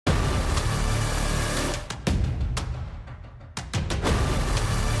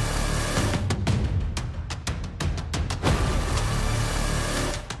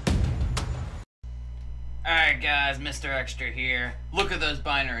Alright guys, Mr. Extra here. Look at those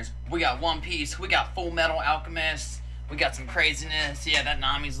binders. We got One Piece, we got Full Metal Alchemist, we got some craziness. Yeah, that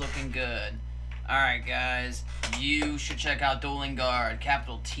Nami's looking good. Alright guys, you should check out Dueling Guard,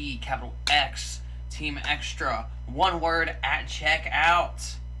 capital T, capital X, Team Extra. One word at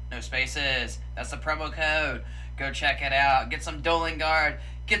checkout. No spaces. That's the promo code. Go check it out. Get some Dueling Guard.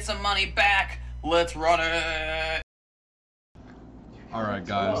 Get some money back. Let's run it. Alright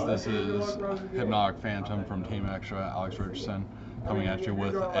guys, this is Hypnotic Phantom from Team Extra, Alex Richardson, coming at you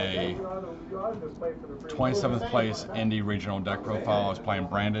with a 27th place Indy regional deck profile. I was playing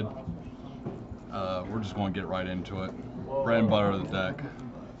Branded. We're just going to get right into it. Bread and butter of the deck.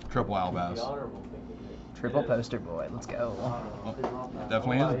 Triple Albaz. Triple poster boy, let's go. Oh,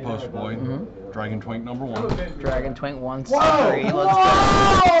 definitely is a poster boy. Dragon Twink number 1. Dragon Twink 1, 3, let's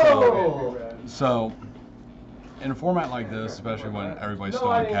go. So, in a format like this, especially when everybody's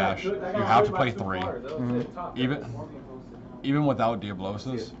still in cash, you have to play 3. Even without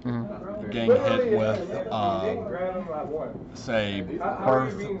Diablosas, getting hit with, say,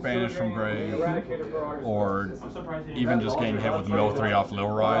 Birth, Banished from Grave, or even just getting hit with Mill 3 off Lil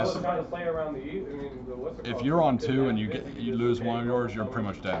Rise. If you're on 2 and you lose one of yours, you're pretty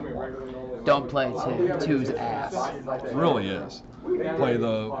much dead. Don't play 2. 2's ass. It really is. Play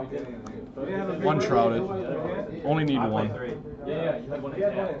the 1 Shrouded. Only need 1.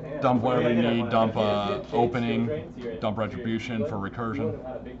 Dump whatever you need. Dump Opening. Dump Retribution for Recursion.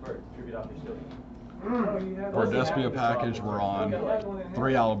 For a Despia package, we're on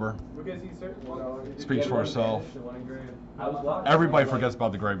 3 Aliber. Speaks for itself. Everybody forgets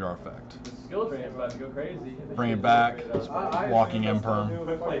about the graveyard effect. Bring it back. Walking Imperm.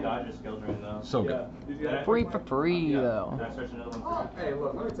 So good. Free for free though.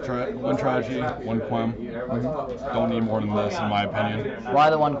 1 Tragedy, 1 Quem. Don't need more than this in my opinion. Why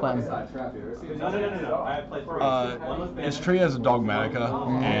the 1 Quem? Its tree has a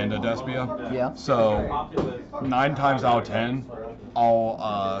Dogmatica and a Despia. Yeah. So 9 times out of 10,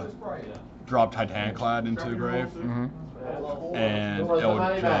 I'll drop Titaniclad into the grave. And it'll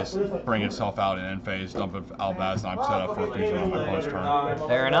just bring itself out in end phase, dump it Albaz, and I'm set up for a fusion on my opponent's turn.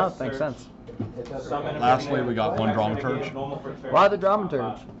 Fair enough, makes sense. Lastly, we got 1 Dramaturge. Why the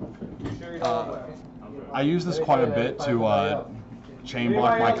Dramaturge? I use this quite a bit to chain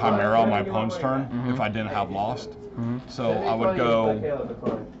block my Chimera on my opponent's turn if I didn't have Lost. So I would go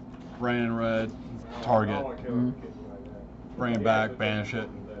red and red, target, bring it back, banish it,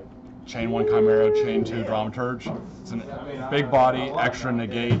 chain 1 Chimera, chain 2 Dramaturge. It's a big body, extra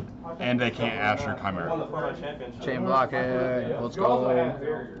negate, and they can't ash your Chimera. Chain block it, let's go.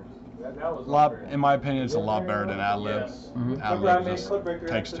 In my opinion, it's a lot better than Ad-Lib. Ad-Lib just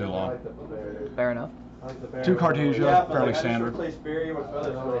takes too long. Fair enough. 2 Cartesia, fairly standard.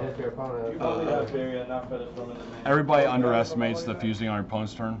 Everybody underestimates the fusing on your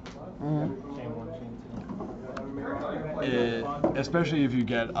opponent's turn. Especially if you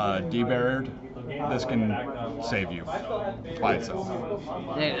get debarriered, this can save you by itself.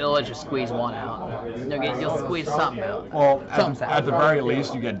 It'll let you squeeze 1 out. You'll squeeze something out. Well, at the very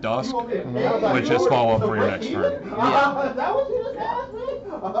least, you get Dusk, which is follow-up for your next turn. Yeah.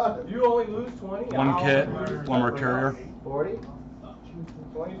 You only lose 20? 1 Kit, 1 Mercurier. 40?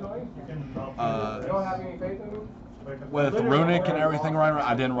 20? You don't have any faith in them? With Runic and everything right around,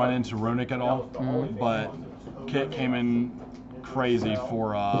 I didn't run into Runic at all, but Kit came in crazy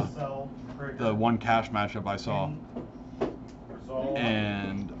for the 1 cash matchup I saw,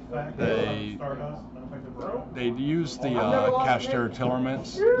 and they used the Cashtera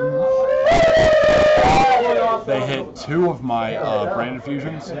Tillerments. They hit 2 of my Branded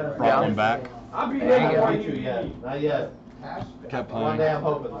Fusions, brought 1 back. Not yet. Kept playing.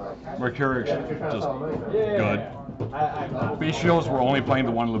 Mercuric just good. Beast Shields were only playing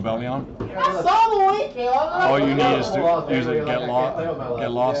the 1 Lubellion. All you need is to use it, get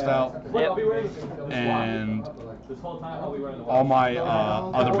lost out, and all my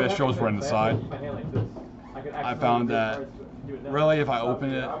other Beast Shields were in the side. I found that really if I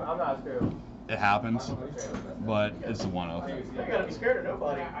open it, it happens, but it's the 1-of. You gotta be scared of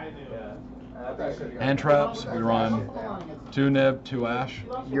nobody. Hand traps, we run 2 Nib, 2 Ash.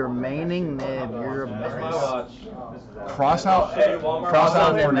 You're maining Nib, you're a mess. Cross out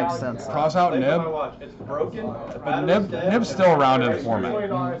Nib makes sense. Cross out Nib, but Nib's still around in the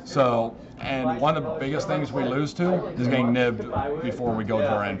format. So, and one of the biggest things we lose to is getting nibbed before we go to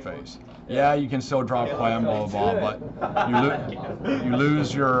our end phase. Yeah, you can still drop Quem, blah, blah, blah, but you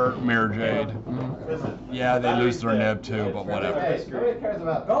lose your Mirror Jade. Yeah, they lose their nib too, but whatever.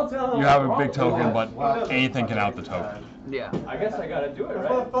 You have a big token, but anything can out the token. Yeah. I guess I gotta do it,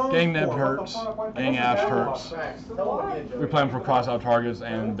 right? Gang Nib hurts. Gang Ash hurts. We play them for cross-out targets,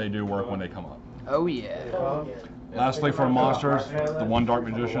 and they do work when they come up. Oh yeah. Lastly, for monsters, the one Dark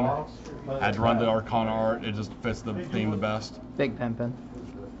Magician. Had to run the Arcana art. It just fits the theme the best. Big pimpin'.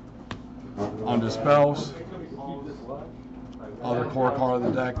 On to spells. Other core card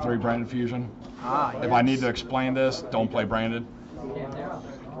of the deck, 3 Branded Fusion. Ah, yes. If I need to explain this, don't play Branded.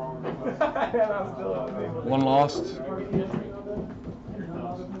 1 lost.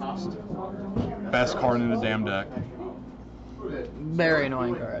 Best card in the damn deck. Very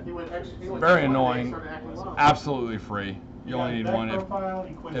annoying card. Very annoying. Absolutely free. You only need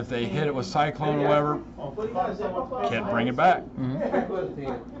 1. If they hit it with Cyclone or whatever, can't bring it back.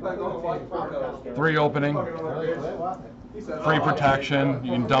 3 opening. Free protection.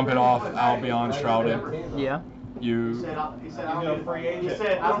 You can dump it off out beyond Shrouded. Yeah. You,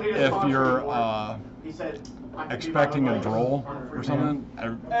 if you're expecting a droll or something,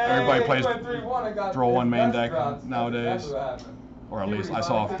 everybody plays droll on main deck nowadays, or at least I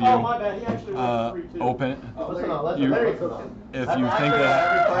saw a few. Open. If you think they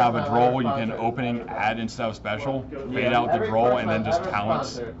have a droll, you can opening add instead of special, fade out the droll, and then just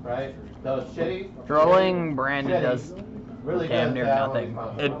talents. Drolling Brandon does damn near nothing.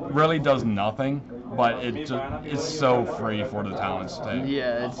 It really does nothing, but it's so free for the talents too.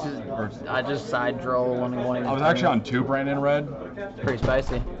 Yeah, it's just, I just side droll one. I was actually on 2 Brandon Red. Pretty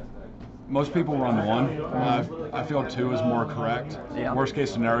spicy. Most people run 1. I feel 2 is more correct. Yeah. Worst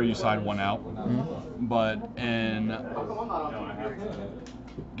case scenario, you side 1 out. But in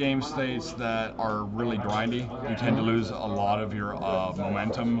game states that are really grindy, you tend to lose a lot of your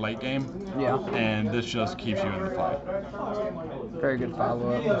momentum late game. Yeah. And this just keeps you in the fight. Very good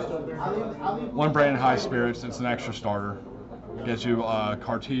follow-up. 1 Brandon High Spirits, it's an extra starter. Gets you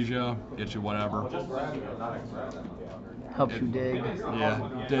Cartesia, gets you whatever. Helps you dig. Yeah,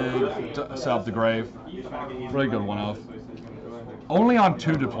 dig, set up the grave. Really good one off. Only on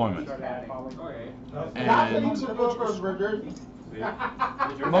 2 deployment. And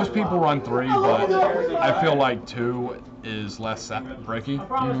most people run 3, but I feel like 2 is less breaky.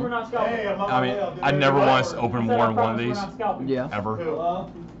 I mean, I never once opened more than 1 of these. Yeah. Ever.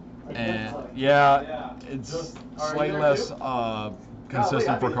 And yeah, it's slightly less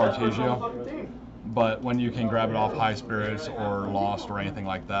consistent for Cartesia. But when you can grab it off High Spirits or Lost or anything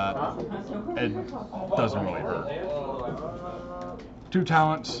like that, it doesn't really hurt. 2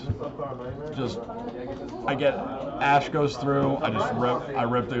 talents, just, I get, Ash goes through, I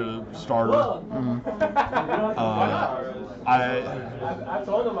rip the starter. I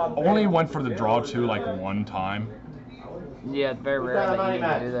only went for the draw 2 like 1 time. Yeah, it's very rare that you need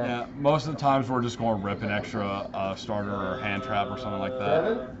to do that. Yeah, most of the times we're just going to rip an extra starter or hand trap or something like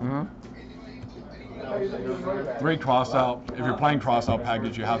that. 3 crossout. If you're playing crossout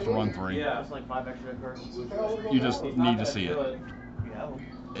package, you have to run 3. You just need to see it.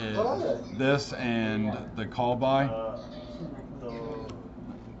 This and the call by.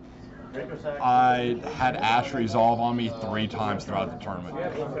 I had Ash resolve on me 3 times throughout the tournament.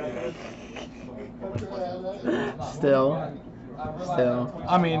 Still.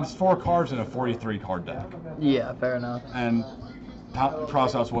 I mean, it's 4 cards in a 43 card deck. Yeah, fair enough. And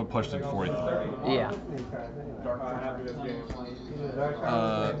crossout's what pushed it to 43. Yeah.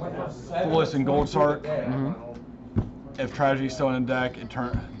 Fullest and Gold Sark. If Tragedy's still in the deck,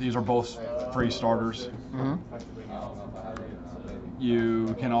 these are both free starters.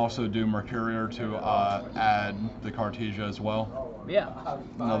 You can also do Mercurier to add the Cartesia as well. Yeah.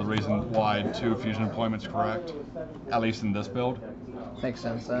 Another reason why 2 fusion deployment's correct, at least in this build. Makes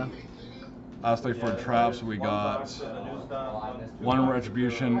sense though. Lastly, for traps, we got 1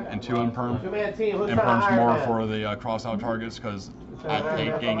 Retribution and 2 Imperm. Imperm's more for the crossout targets because I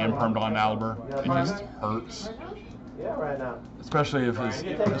hate getting Impermed on Albert. It just hurts. Especially if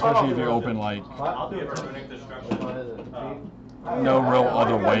you open like no real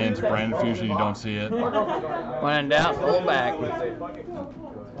other way into Branded Fusion, you don't see it. When in doubt, pull back.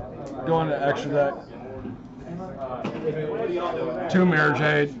 Going to extra deck. 2 Mirror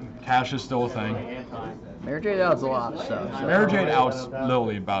Jade. Cash is still a thing. Mirror Jade outs a lot of stuff. So. Mirror Jade outs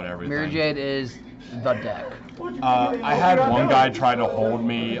literally about everything. Mirror Jade is the deck. I had one guy try to hold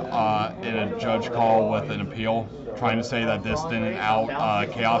me in a judge call with an appeal, trying to say that this didn't out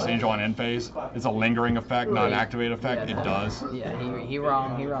Chaos Angel on end phase. It's a lingering effect, not an activate effect. It does. Yeah, he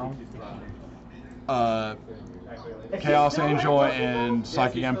wrong. Chaos Angel and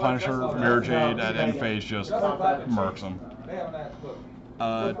Psychic End Punisher, Mirror Jade at end phase just murks them.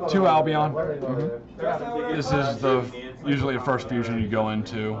 2 Albion. This is usually the first fusion you go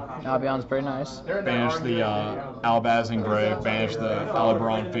into. Albion's pretty nice. Banish the Albaz Engrave, banish the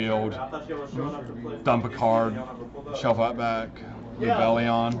Alabron Field, dump a card, shuffle it back,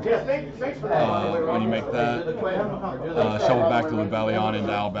 Lubellion. When you make that, shuffle back the Lubellion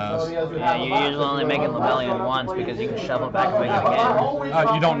into Albaz. Yeah, you usually only make it Lubellion once because you can shuffle it back and make it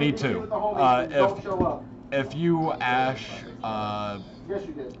again. You don't need to. If you Ash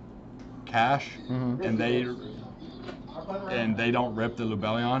Cash and they don't rip the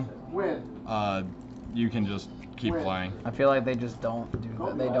Lubellion, you can just keep playing. I feel like they just don't do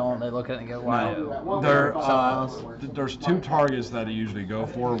that. They look at it and go, why? There's 2 targets that I usually go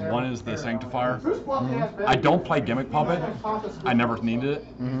for. One is the Sanctifier. I don't play Gimmick Puppet. I never needed it.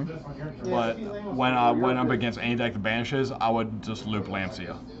 But when I'm against any deck that banishes, I would just loop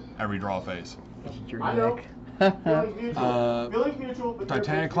Lancia every draw phase. Your deck.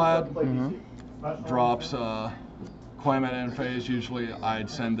 Titanic Clad drops Quam at end phase. Usually I'd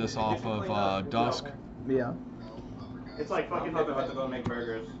send this off of Dusk. Yeah. It's like fucking about to go make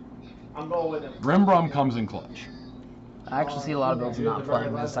burgers. I'm going with him. Rimbrum comes in clutch. I actually see a lot of builds not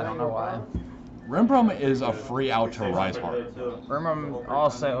playing this. I don't know why. Rimbrum is a free out to Rise Heart. Rimbrum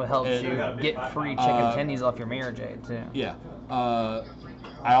also helps you get free chicken tendies off your Mirror Jade too. Yeah.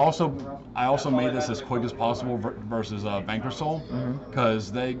 I also made this as quick as possible versus Banker Soul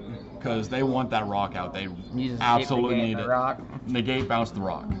because they want that rock out. They absolutely need it. Rock. Negate, bounce the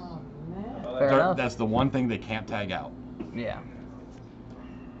rock. That's the one thing they can't tag out. Yeah.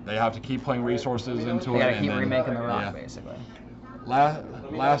 They have to keep putting resources into they it. Gotta and keep then, remaking the rock basically.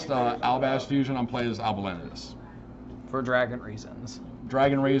 Last Albaz fusion I'm playing is Albalenidus. For dragon reasons.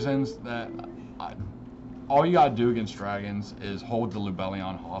 Dragon reasons that all you gotta do against dragons is hold the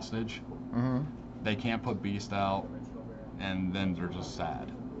Lubellion hostage. They can't put Beast out, and then they're just sad.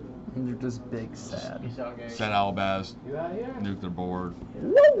 They're just big sad. Set Albaz, nuke their board.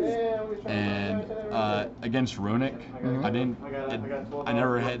 And against Runic, I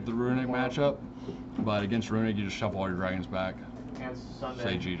never had the Runic matchup, but against Runic you just shuffle all your dragons back.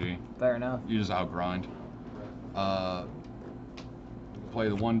 Say GG. Fair enough. You just outgrind. Play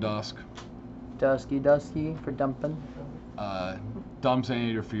the 1 Dusk. Dusky for dumping. Dumps any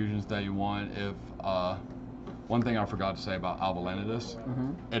of your fusions that you want. If one thing I forgot to say about Albalenidus,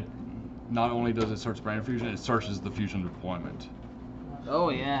 it not only does it search Brand Fusion, it searches the fusion deployment. Oh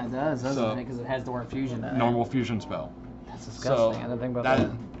yeah, it does, doesn't it? Because it has the word fusion in it. Normal fusion spell. That's disgusting. I didn't think about that.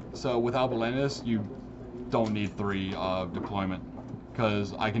 So with Albalenidus, you don't need 3 deployment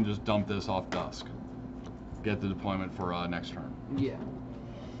because I can just dump this off Dusk. Get the deployment for next turn. Yeah.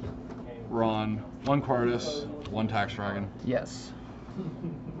 Run 1 Quertus, 1 Tax Dragon. Yes.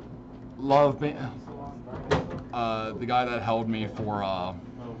 Love me. The guy that held me for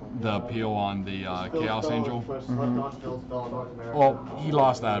the appeal on the Chaos Angel. Well, he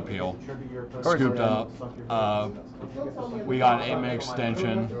lost that appeal. Scooped up. We got an 8-man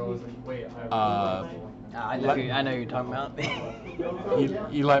extension. I know you're talking about.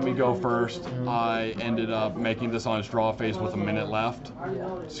 He let me go first. I ended up making this on his draw phase with a minute left.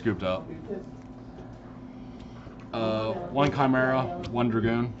 Scooped up. 1 Chimera, 1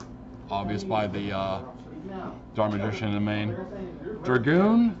 Dragoon. Obvious by the Dark Magician in the main.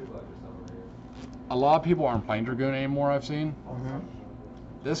 Dragoon, a lot of people aren't playing Dragoon anymore, I've seen.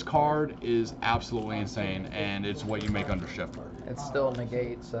 This card is absolutely insane, and it's what you make under Shifter. It's still a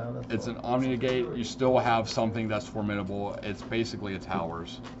negate, so... It's an Omni Negate. You still have something that's formidable. It's basically a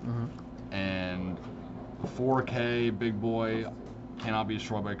Towers. And 4K, big boy, cannot be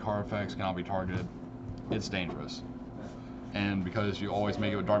destroyed by card effects, cannot be targeted. It's dangerous. And because you always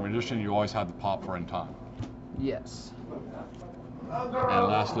make it with Dark Magician, you always have the pop for in time. Yes. And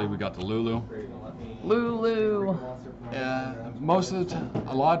lastly, we got the Lulu. Lulu! Most of the time,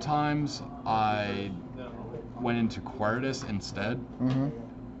 a lot of times, I went into Quertus instead.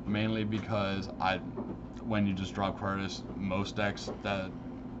 Mainly because when you just drop Quertus, most decks that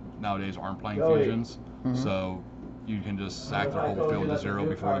nowadays aren't playing fusions. So you can just sack their whole field to 0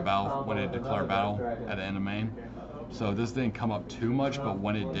 before the battle, when it declare battle at the end of main. So this didn't come up too much, but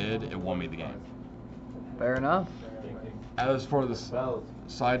when it did, it won me the game. Fair enough. As for the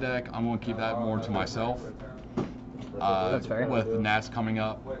side deck, I'm going to keep that more to myself. That's fair. With Nats coming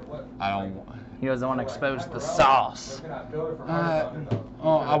up, He doesn't want to expose the sauce.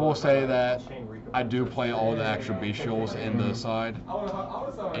 I will say that I do play all the extra bestials in the side,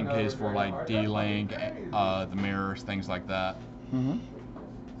 in case for like D-Link, the mirrors, things like that.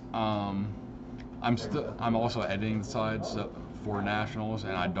 I'm also editing the side for nationals,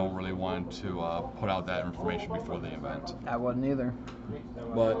 and I don't really want to put out that information before the event. I wouldn't either.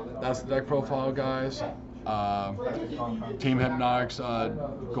 But that's the deck profile, guys. Team Hypnotics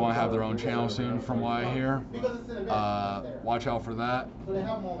going to have their own channel soon, from what I hear. Watch out for that.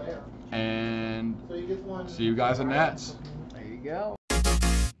 And see you guys at Nats. There you go.